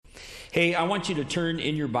Hey, I want you to turn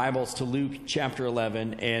in your Bibles to Luke chapter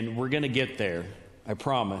 11, and we're going to get there. I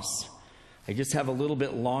promise. I just have a little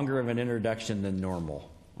bit longer of an introduction than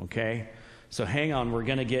normal, okay? So hang on, we're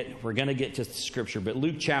going to get to Scripture. But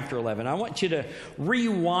Luke chapter 11, I want you to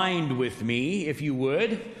rewind with me, if you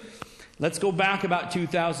would. Let's go back about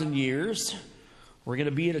 2,000 years. We're going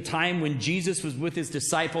to be at a time when Jesus was with his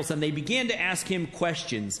disciples, and they began to ask him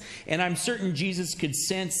questions. And I'm certain Jesus could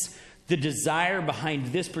sense the desire behind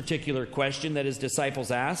this particular question that his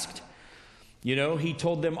disciples asked. You know, he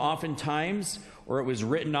told them oftentimes, or it was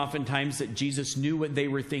written oftentimes, that Jesus knew what they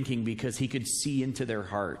were thinking because he could see into their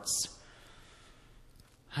hearts.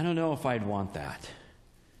 I don't know if I'd want that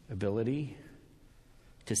ability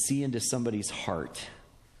to see into somebody's heart.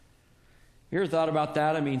 You ever thought about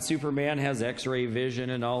that? I mean, Superman has X-ray vision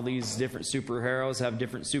and all these different superheroes have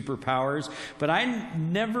different superpowers. But I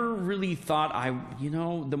never really thought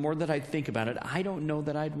the more that I think about it, I don't know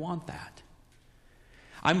that I'd want that.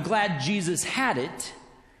 I'm glad Jesus had it.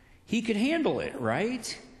 He could handle it,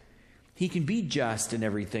 right? He can be just and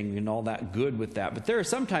everything and all that good with that. But there are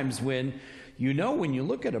sometimes when you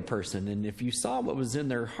look at a person and if you saw what was in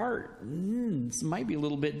their heart, this might be a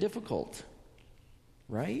little bit difficult,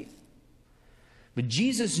 right? But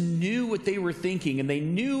Jesus knew what they were thinking, and they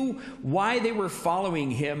knew why they were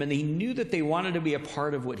following him, and he knew that they wanted to be a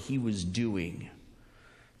part of what he was doing.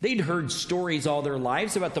 They'd heard stories all their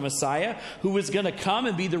lives about the Messiah who was going to come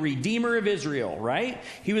and be the Redeemer of Israel, right?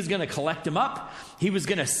 He was going to collect them up. He was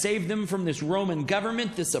going to save them from this Roman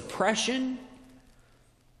government, this oppression.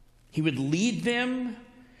 He would lead them.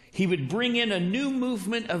 He would bring in a new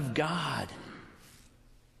movement of God.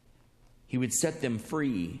 He would set them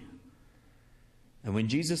free. And when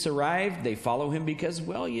Jesus arrived, they follow him because,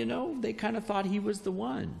 they kind of thought he was the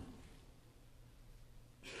one.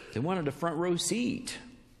 They wanted a front row seat.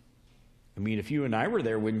 I mean, if you and I were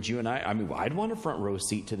there, wouldn't you and I'd want a front row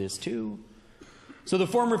seat to this too. So the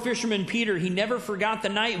former fisherman Peter, he never forgot the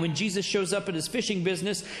night when Jesus shows up at his fishing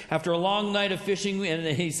business after a long night of fishing, and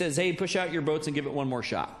he says, hey, push out your boats and give it one more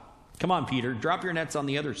shot. Come on, Peter, drop your nets on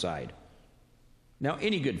the other side. Now,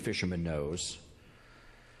 any good fisherman knows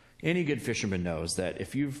that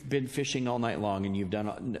if you've been fishing all night long and you've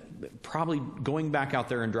done, probably going back out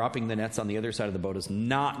there and dropping the nets on the other side of the boat is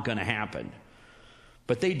not going to happen.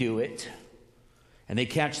 But they do it, and they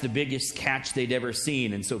catch the biggest catch they'd ever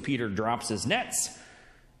seen. And so Peter drops his nets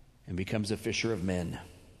and becomes a fisher of men,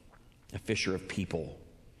 a fisher of people.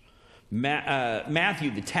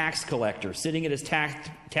 Matthew, the tax collector, sitting at his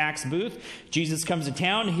tax booth. Jesus comes to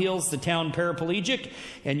town, heals the town paraplegic,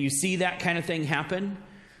 and you see that kind of thing happen.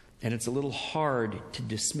 And it's a little hard to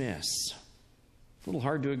dismiss, a little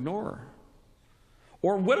hard to ignore.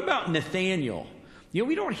 Or what about Nathaniel?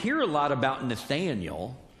 We don't hear a lot about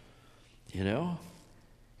Nathaniel,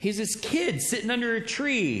 He's this kid sitting under a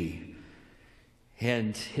tree.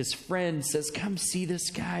 And his friend says, come see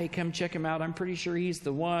this guy, come check him out. I'm pretty sure he's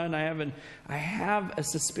the one. I have a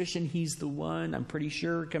suspicion he's the one. I'm pretty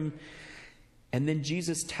sure. Come. And then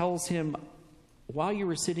Jesus tells him, while you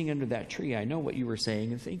were sitting under that tree, I know what you were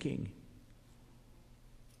saying and thinking.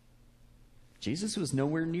 Jesus was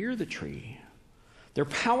nowhere near the tree. They're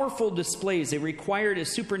powerful displays. They required a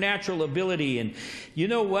supernatural ability. And you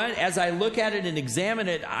know what? As I look at it and examine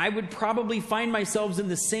it, I would probably find myself in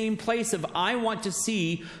the same place of I want to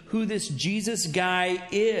see who this Jesus guy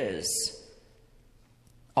is.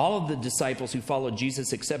 All of the disciples who followed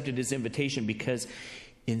Jesus accepted his invitation because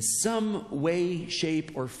in some way,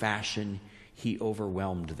 shape, or fashion, he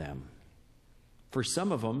overwhelmed them. For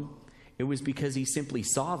some of them, it was because he simply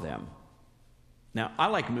saw them. Now, I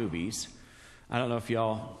like movies. I don't know if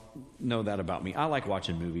y'all know that about me. I like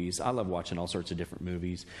watching movies. I love watching all sorts of different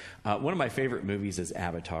movies. One of my favorite movies is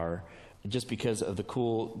Avatar, just because of the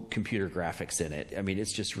cool computer graphics in it. I mean,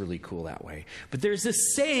 it's just really cool that way. But there's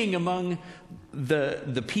this saying among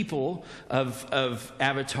the people of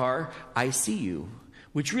Avatar, I see you,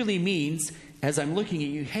 which really means, as I'm looking at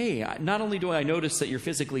you, hey, not only do I notice that you're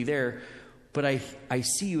physically there, but I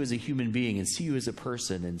see you as a human being and see you as a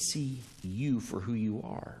person and see you for who you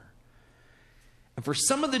are. And for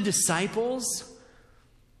some of the disciples,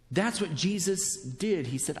 that's what Jesus did.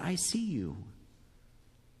 He said, I see you.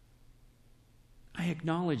 I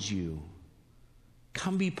acknowledge you.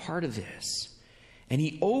 Come be part of this. And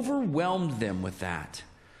he overwhelmed them with that.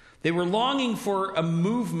 They were longing for a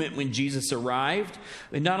movement when Jesus arrived.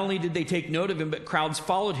 And not only did they take note of him, but crowds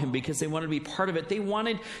followed him because they wanted to be part of it. They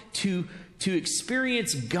wanted to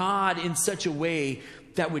experience God in such a way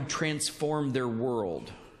that would transform their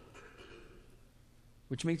world.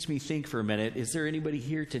 Which makes me think for a minute, is there anybody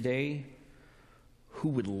here today who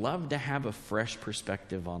would love to have a fresh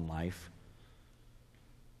perspective on life?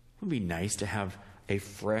 It would be nice to have a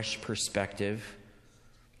fresh perspective.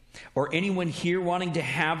 Or anyone here wanting to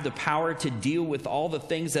have the power to deal with all the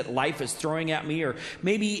things that life is throwing at me, or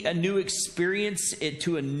maybe a new experience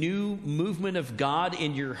to a new movement of God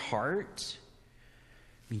in your heart?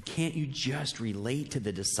 I mean, can't you just relate to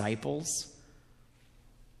the disciples?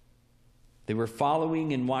 They were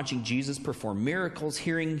following and watching Jesus perform miracles,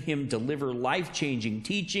 hearing him deliver life-changing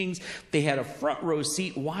teachings. They had a front row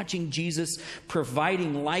seat watching Jesus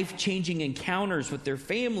providing life-changing encounters with their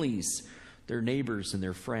families, their neighbors, and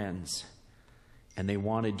their friends. And they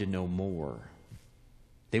wanted to know more.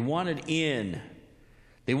 They wanted in.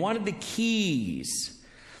 They wanted the keys.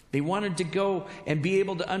 They wanted to go and be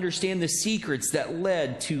able to understand the secrets that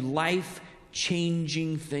led to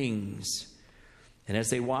life-changing things. And as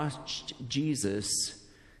they watched Jesus,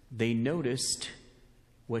 they noticed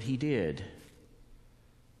what he did.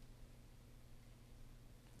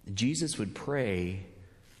 Jesus would pray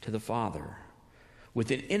to the Father with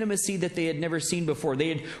an intimacy that they had never seen before. They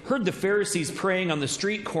had heard the Pharisees praying on the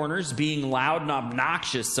street corners, being loud and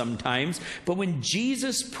obnoxious sometimes. But when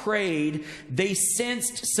Jesus prayed, they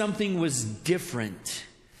sensed something was different.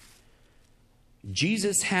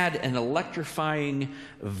 Jesus had an electrifying,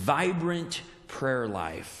 vibrant prayer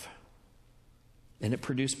life, and it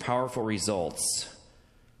produced powerful results.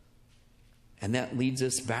 And that leads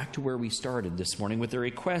us back to where we started this morning, with a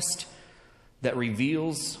request that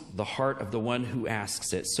reveals the heart of the one who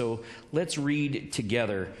asks it. So let's read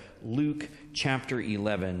together Luke chapter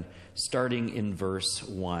 11, starting in verse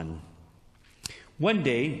 1. One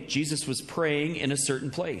day, Jesus was praying in a certain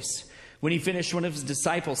place. When he finished, one of his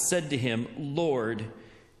disciples said to him, "Lord,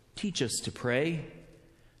 teach us to pray,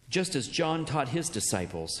 just as John taught his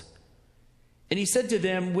disciples." And he said to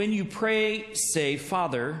them, "When you pray, say,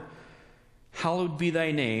 'Father, hallowed be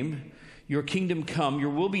thy name. Your kingdom come. Your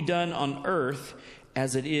will be done on earth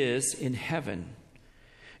as it is in heaven.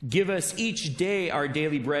 Give us each day our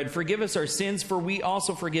daily bread. Forgive us our sins, for we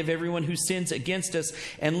also forgive everyone who sins against us.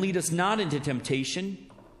 And lead us not into temptation."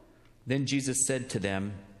 Then Jesus said to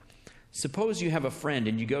them, "Suppose you have a friend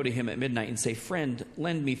and you go to him at midnight and say, 'Friend,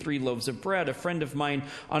 lend me 3 loaves of bread. A friend of mine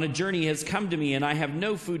on a journey has come to me and I have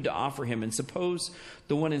no food to offer him.' And suppose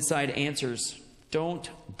the one inside answers, 'Don't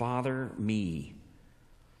bother me.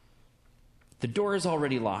 The door is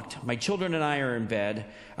already locked. My children and I are in bed.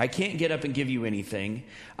 I can't get up and give you anything.'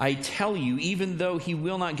 I tell you, even though he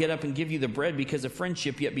will not get up and give you the bread because of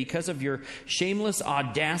friendship, yet because of your shameless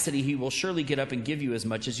audacity, he will surely get up and give you as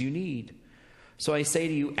much as you need. So I say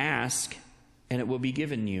to you, ask, and it will be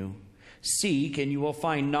given you. Seek, and you will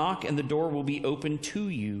find. Knock, and the door will be open to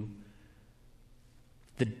you.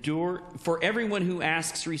 The door, for everyone who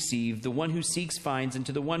asks receives, the one who seeks finds, and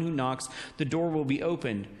to the one who knocks, the door will be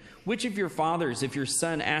opened. Which of your fathers, if your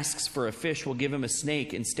son asks for a fish, will give him a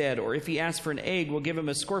snake instead? Or if he asks for an egg, will give him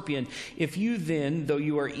a scorpion? If you then, though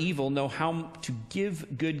you are evil, know how to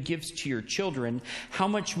give good gifts to your children, how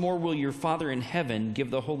much more will your Father in heaven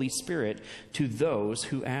give the Holy Spirit to those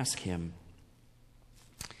who ask him?"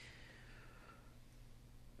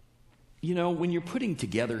 You know, when you're putting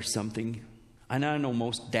together something, and I know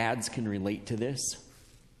most dads can relate to this,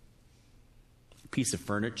 a piece of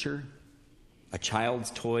furniture, a child's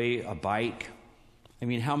toy, a bike. I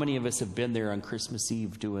mean, how many of us have been there on Christmas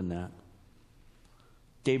Eve doing that?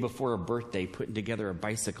 Day before a birthday, putting together a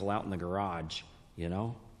bicycle out in the garage, you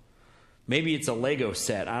know? Maybe it's a Lego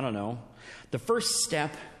set, I don't know. The first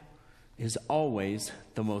step is always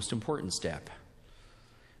the most important step,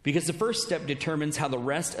 because the first step determines how the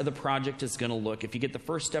rest of the project is going to look. If you get the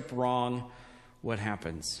first step wrong, what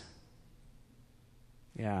happens?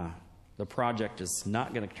 Yeah, the project is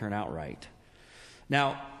not going to turn out right.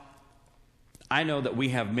 Now, I know that we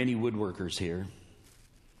have many woodworkers here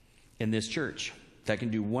in this church that can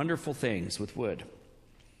do wonderful things with wood.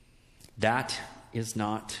 That is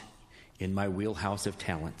not in my wheelhouse of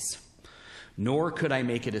talents, nor could I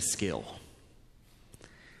make it a skill.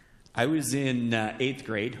 I was in 8th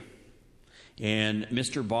grade, and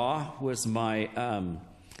Mr. Baugh was my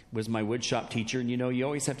woodshop teacher. And you know, you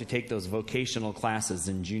always have to take those vocational classes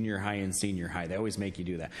in junior high and senior high. They always make you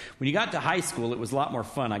do that. When you got to high school, it was a lot more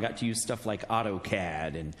fun. I got to use stuff like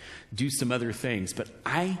AutoCAD and do some other things. But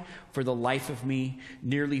I, for the life of me,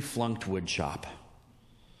 nearly flunked woodshop.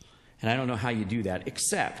 And I don't know how you do that,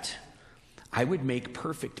 except I would make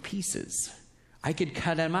perfect pieces. I could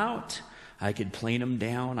cut them out. I could plane them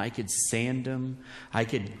down. I could sand them. I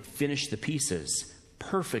could finish the pieces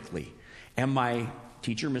perfectly. And my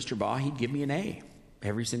teacher, Mr. Baugh, he'd give me an A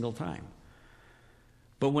every single time.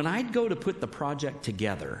 But when I'd go to put the project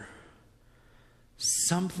together,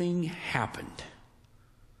 something happened.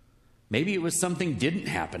 Maybe it was something didn't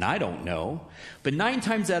happen. I don't know. But 9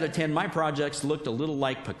 times out of 10, my projects looked a little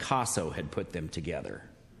like Picasso had put them together.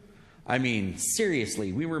 I mean,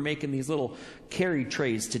 seriously, we were making these little carry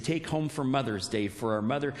trays to take home for Mother's Day for our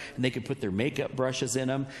mother, and they could put their makeup brushes in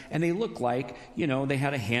them, and they looked like, they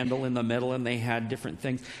had a handle in the middle, and they had different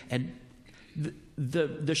things. And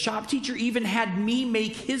the shop teacher even had me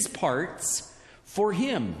make his parts for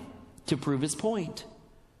him to prove his point.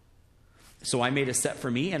 So I made a set for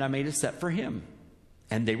me, and I made a set for him.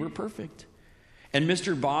 And they were perfect. And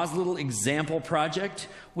Mr. Baugh's little example project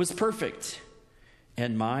was perfect.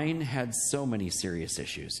 And mine had so many serious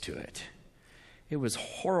issues to it. It was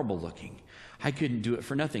horrible looking. I couldn't do it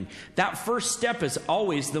for nothing. That first step is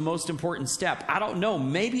always the most important step. I don't know.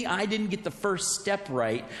 Maybe I didn't get the first step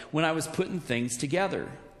right when I was putting things together.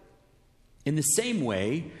 In the same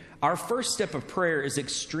way, our first step of prayer is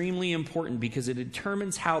extremely important because it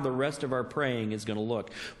determines how the rest of our praying is going to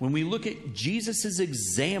look. When we look at Jesus'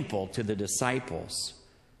 example to the disciples,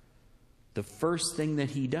 the first thing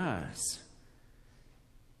that he does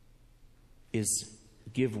is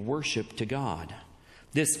give worship to God.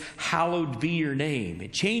 This hallowed be your name.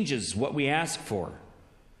 It changes what we ask for.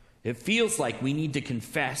 It feels like we need to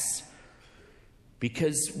confess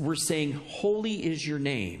because we're saying, holy is your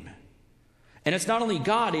name. And it's not only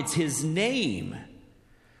God, it's his name.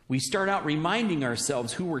 We start out reminding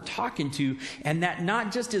ourselves who we're talking to, and that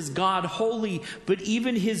not just is God holy, but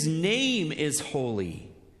even his name is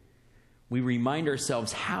holy. We remind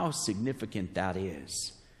ourselves how significant that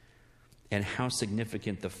is, and how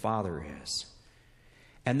significant the Father is.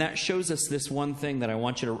 And that shows us this one thing that I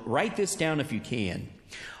want you to write this down if you can.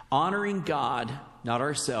 Honoring God, not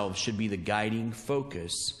ourselves, should be the guiding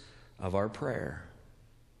focus of our prayer.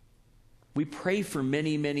 We pray for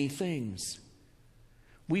many, many things.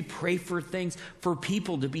 We pray for things, for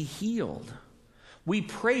people to be healed. We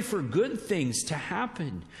pray for good things to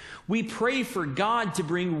happen. We pray for God to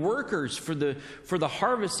bring workers, for the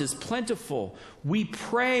harvest is plentiful. We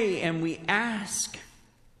pray and we ask.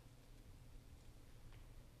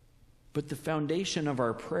 But the foundation of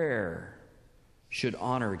our prayer should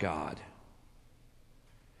honor God.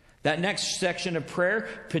 That next section of prayer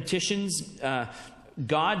petitions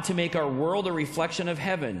God to make our world a reflection of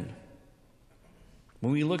heaven.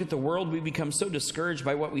 When we look at the world, we become so discouraged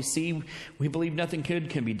by what we see, we believe nothing good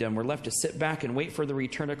can be done. We're left to sit back and wait for the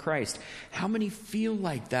return of Christ. How many feel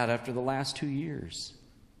like that after the last 2 years?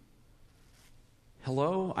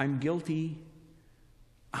 Hello, I'm guilty.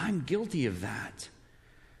 I'm guilty of that.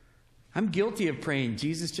 I'm guilty of praying,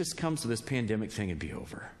 Jesus, just come so this pandemic thing would be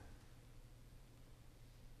over.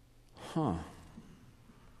 The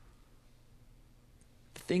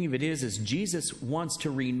thing of it is Jesus wants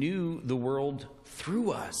to renew the world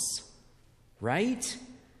through us, right?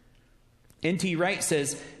 N.T. Wright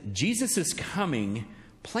says, Jesus is coming,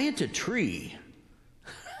 plant a tree.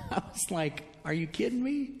 I was like, are you kidding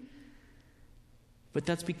me? But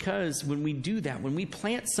that's because when we do that, when we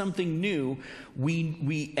plant something new,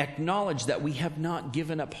 we acknowledge that we have not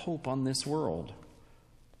given up hope on this world.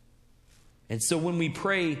 And so when we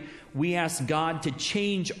pray, we ask God to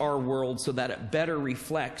change our world so that it better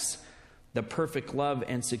reflects the perfect love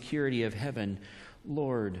and security of heaven.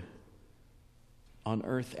 Lord, on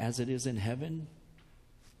earth as it is in heaven,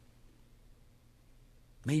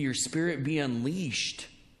 may your Spirit be unleashed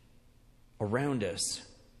around us.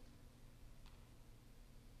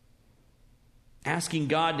 Asking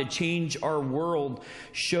God to change our world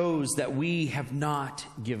shows that we have not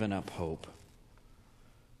given up hope.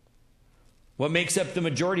 What makes up the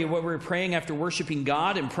majority of what we're praying after worshiping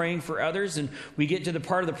God and praying for others, and we get to the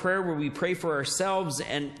part of the prayer where we pray for ourselves,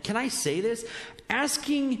 and can I say this?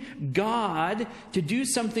 Asking God to do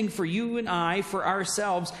something for you and I, for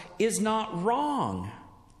ourselves, is not wrong.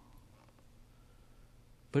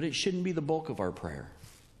 But it shouldn't be the bulk of our prayer.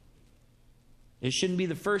 It shouldn't be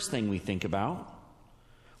the first thing we think about.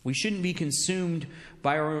 We shouldn't be consumed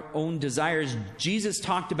by our own desires. Jesus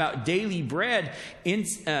talked about daily bread,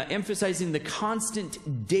 emphasizing the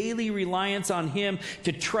constant daily reliance on Him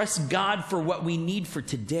to trust God for what we need for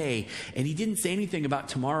today. And He didn't say anything about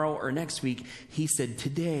tomorrow or next week. He said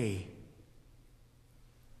today.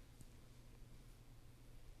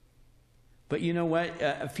 But you know what?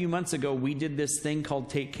 A few months ago, we did this thing called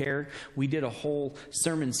Take Care. We did a whole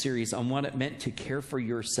sermon series on what it meant to care for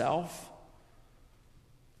yourself.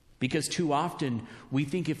 Because too often, we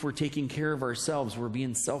think if we're taking care of ourselves, we're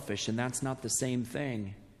being selfish, and that's not the same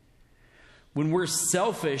thing. When we're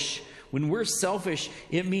selfish,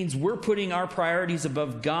 it means we're putting our priorities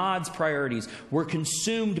above God's priorities. We're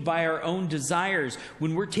consumed by our own desires.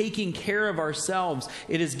 When we're taking care of ourselves,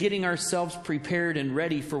 it is getting ourselves prepared and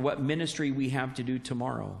ready for what ministry we have to do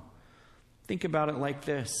tomorrow. Think about it like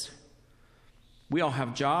this. We all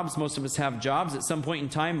have jobs. Most of us have jobs. At some point in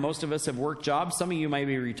time, most of us have worked jobs. Some of you might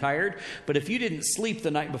be retired. But if you didn't sleep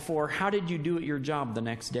the night before, how did you do at your job the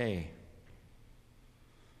next day?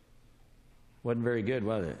 Wasn't very good,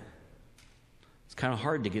 was it? It's kind of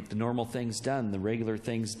hard to get the normal things done, the regular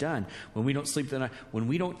things done. When we don't sleep the night, when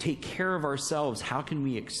we don't take care of ourselves, how can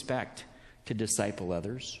we expect to disciple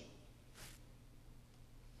others?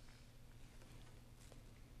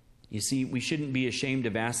 You see, we shouldn't be ashamed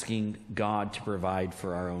of asking God to provide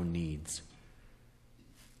for our own needs.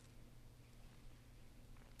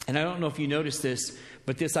 And I don't know if you noticed this,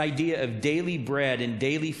 but this idea of daily bread and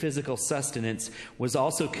daily physical sustenance was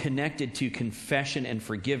also connected to confession and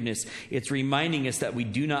forgiveness. It's reminding us that we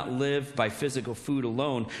do not live by physical food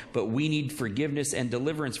alone, but we need forgiveness and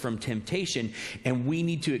deliverance from temptation. And we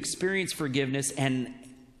need to experience forgiveness and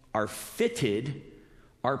are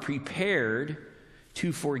prepared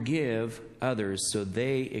to forgive others so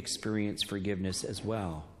they experience forgiveness as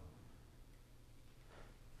well.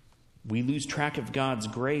 We lose track of God's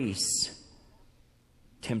grace.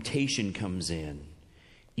 Temptation comes in.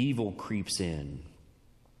 Evil creeps in.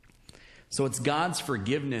 So it's God's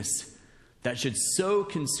forgiveness that should so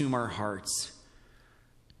consume our hearts.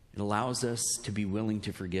 It allows us to be willing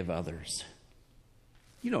to forgive others.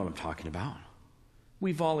 You know what I'm talking about.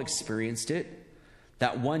 We've all experienced it.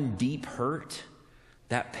 That one deep hurt,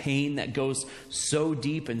 that pain that goes so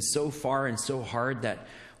deep and so far and so hard that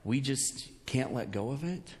we just can't let go of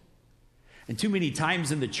it. And too many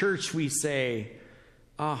times in the church we say,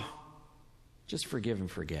 just forgive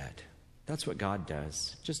and forget. That's what God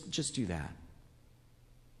does. Just do that.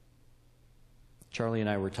 Charlie and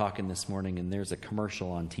I were talking this morning, and there's a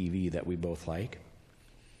commercial on TV that we both like.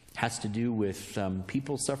 It has to do with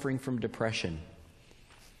people suffering from depression.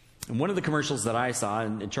 And one of the commercials that I saw,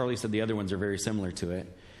 and Charlie said the other ones are very similar to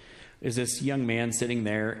it, is this young man sitting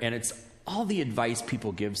there, and it's all the advice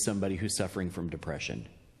people give somebody who's suffering from depression.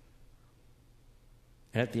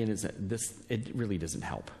 And at the end, it really doesn't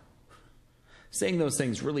help. Saying those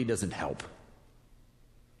things really doesn't help.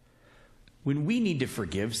 When we need to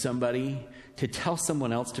forgive somebody, to tell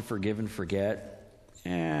someone else to forgive and forget,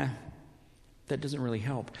 that doesn't really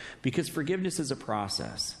help. Because forgiveness is a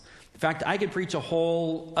process. In fact, I could preach a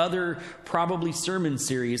whole other probably sermon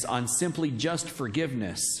series on simply just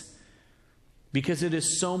forgiveness. Because it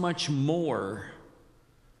is so much more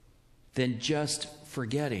than just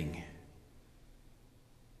forgetting.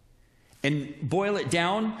 And boil it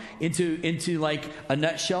down into like a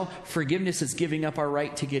nutshell, forgiveness is giving up our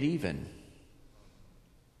right to get even.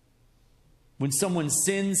 When someone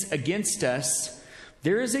sins against us,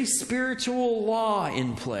 there is a spiritual law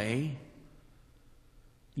in play.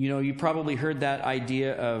 You know, you probably heard that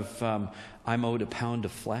idea of I'm owed a pound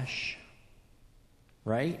of flesh,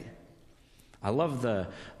 right? I love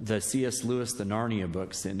the C.S. Lewis, the Narnia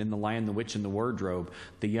books, and in The Lion, the Witch, and the Wardrobe,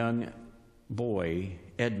 the young boy,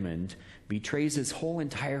 Edmund, betrays his whole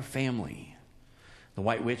entire family. The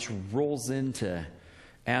White Witch rolls into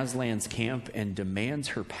Aslan's camp and demands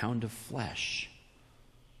her pound of flesh.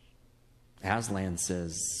 Aslan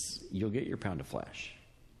says, "You'll get your pound of flesh."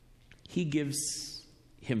 He gives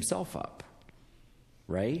himself up,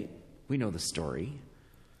 right? We know the story.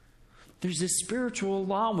 There's this spiritual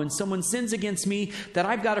law when someone sins against me that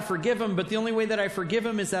I've got to forgive them, but the only way that I forgive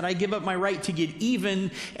them is that I give up my right to get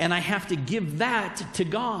even, and I have to give that to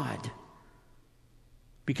God.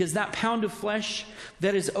 Because that pound of flesh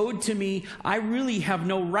that is owed to me, I really have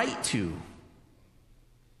no right to.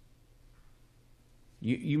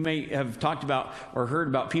 You may have talked about or heard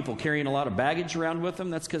about people carrying a lot of baggage around with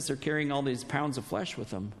them. That's because they're carrying all these pounds of flesh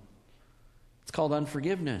with them. It's called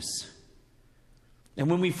unforgiveness. And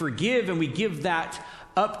when we forgive and we give that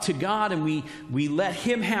up to God and we let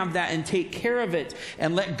Him have that and take care of it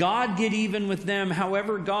and let God get even with them,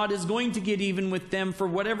 however God is going to get even with them for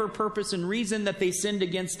whatever purpose and reason that they sinned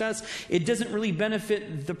against us, it doesn't really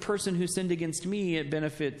benefit the person who sinned against me. It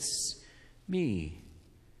benefits me.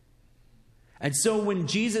 And so when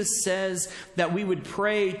Jesus says that we would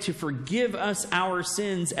pray to forgive us our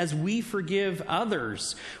sins as we forgive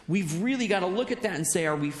others, we've really got to look at that and say,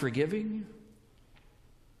 are we forgiving?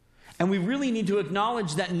 And we really need to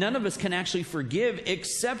acknowledge that none of us can actually forgive,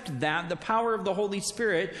 except that the power of the Holy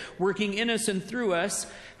Spirit working in us and through us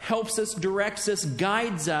helps us, directs us,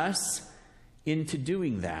 guides us into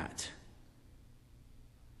doing that.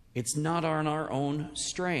 It's not on our own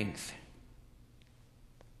strength.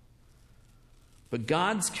 But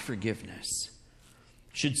God's forgiveness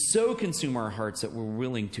should so consume our hearts that we're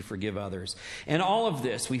willing to forgive others. And all of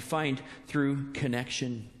this we find through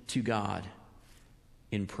connection to God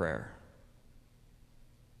in prayer.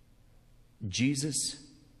 Jesus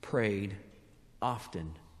prayed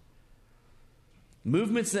often.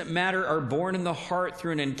 Movements that matter are born in the heart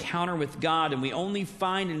through an encounter with God, and we only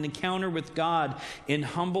find an encounter with God in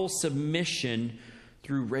humble submission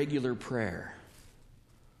through regular prayer.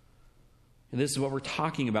 And this is what we're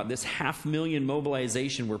talking about, this 500,000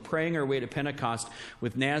 mobilization. We're praying our way to Pentecost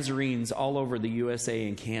with Nazarenes all over the USA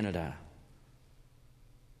and Canada.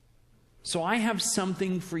 So I have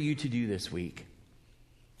something for you to do this week.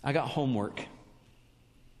 I got homework.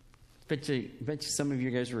 Bet you some of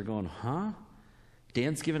you guys were going, huh?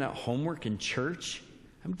 Dan's giving out homework in church?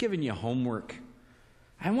 I'm giving you homework.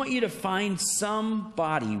 I want you to find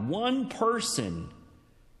somebody, one person,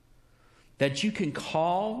 that you can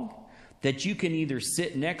call, that you can either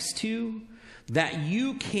sit next to, that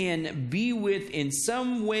you can be with in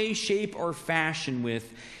some way, shape, or fashion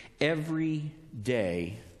with every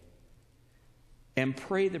day, and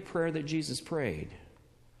pray the prayer that Jesus prayed.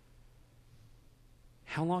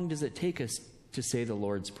 How long does it take us to say the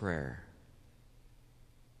Lord's Prayer?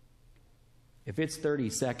 If it's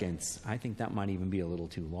 30 seconds, I think that might even be a little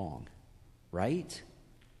too long, right?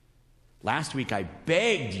 Last week I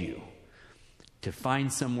begged you to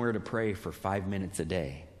find somewhere to pray for 5 minutes a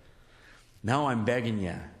day. Now I'm begging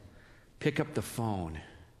you, pick up the phone,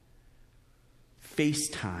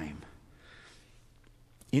 FaceTime,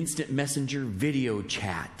 instant messenger video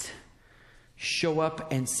chat. Show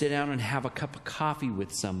up and sit down and have a cup of coffee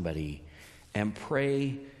with somebody and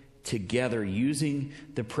pray together using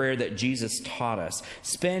the prayer that Jesus taught us.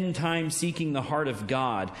 Spend time seeking the heart of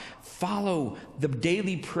God. Follow the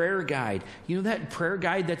daily prayer guide. You know that prayer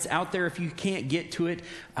guide that's out there? If you can't get to it,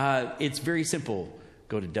 it's very simple.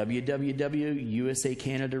 Go to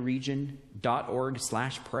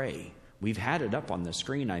www.usacanadaregion.org/pray. We've had it up on the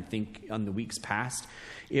screen, I think, on the weeks past.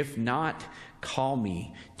 If not, call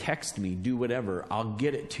me, text me, do whatever. I'll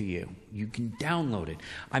get it to you. You can download it.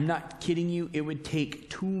 I'm not kidding you. It would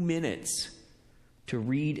take 2 minutes to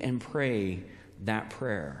read and pray that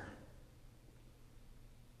prayer.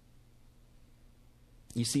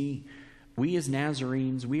 You see, we as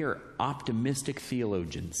Nazarenes, we are optimistic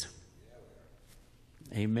theologians.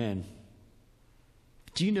 Amen.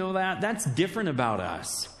 Do you know that? That's different about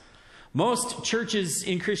us. Most churches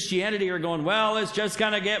in Christianity are going, well, it's just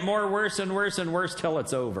going to get more worse and worse and worse till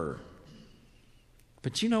it's over.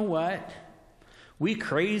 But you know what? We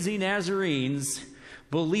crazy Nazarenes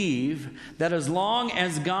believe that as long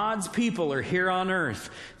as God's people are here on earth,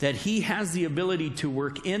 that He has the ability to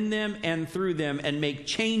work in them and through them and make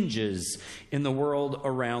changes in the world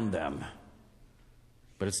around them.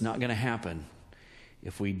 But it's not going to happen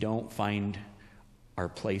if we don't find our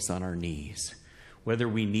place on our knees. Whether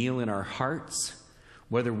we kneel in our hearts,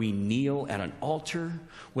 whether we kneel at an altar,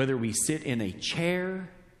 whether we sit in a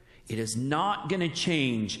chair, it is not going to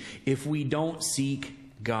change if we don't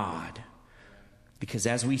seek God. Because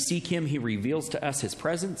as we seek Him, He reveals to us His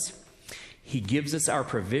presence. He gives us our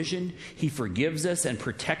provision. He forgives us and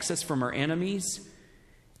protects us from our enemies.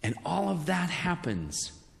 And all of that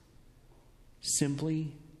happens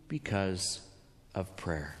simply because of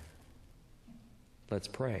prayer. Let's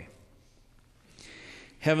pray.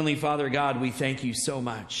 Heavenly Father God, we thank you so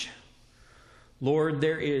much. Lord,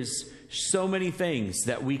 there is so many things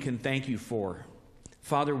that we can thank you for.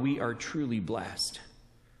 Father, we are truly blessed.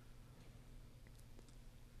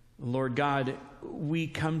 Lord God, we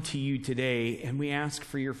come to you today and we ask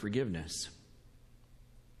for your forgiveness.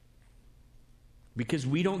 Because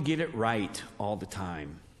we don't get it right all the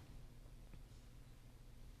time.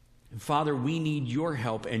 And Father, we need your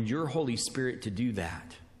help and your Holy Spirit to do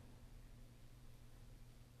that.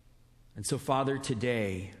 And so, Father,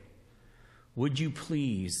 today, would you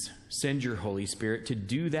please send your Holy Spirit to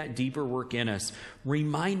do that deeper work in us?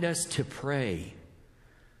 Remind us to pray.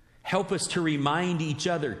 Help us to remind each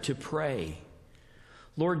other to pray.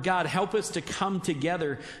 Lord God, help us to come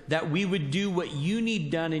together that we would do what you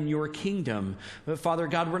need done in your kingdom. But Father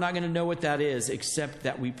God, we're not going to know what that is except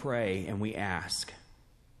that we pray and we ask.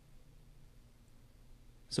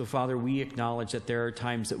 So, Father, we acknowledge that there are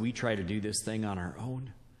times that we try to do this thing on our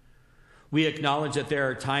own. We acknowledge that there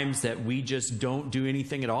are times that we just don't do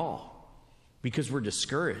anything at all because we're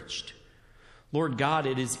discouraged. Lord God,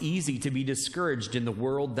 it is easy to be discouraged in the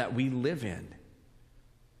world that we live in.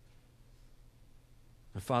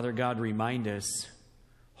 Father God, remind us,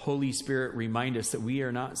 Holy Spirit, remind us that we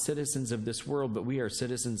are not citizens of this world, but we are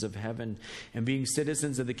citizens of heaven. And being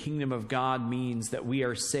citizens of the kingdom of God means that we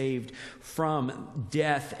are saved from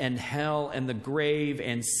death and hell and the grave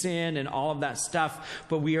and sin and all of that stuff.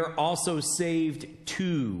 But we are also saved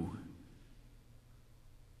to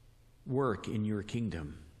work in your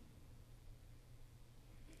kingdom.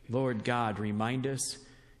 Lord God, remind us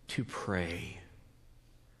to pray.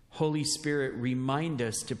 Holy Spirit, remind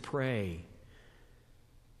us to pray.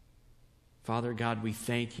 Father God, we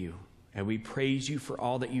thank you and we praise you for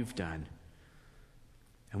all that you've done.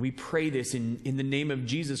 And we pray this in the name of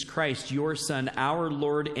Jesus Christ, your Son, our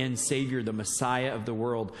Lord and Savior, the Messiah of the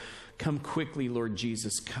world. Come quickly, Lord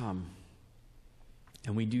Jesus, come.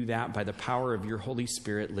 And we do that by the power of your Holy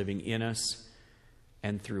Spirit living in us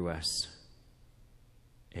and through us.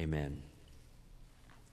 Amen.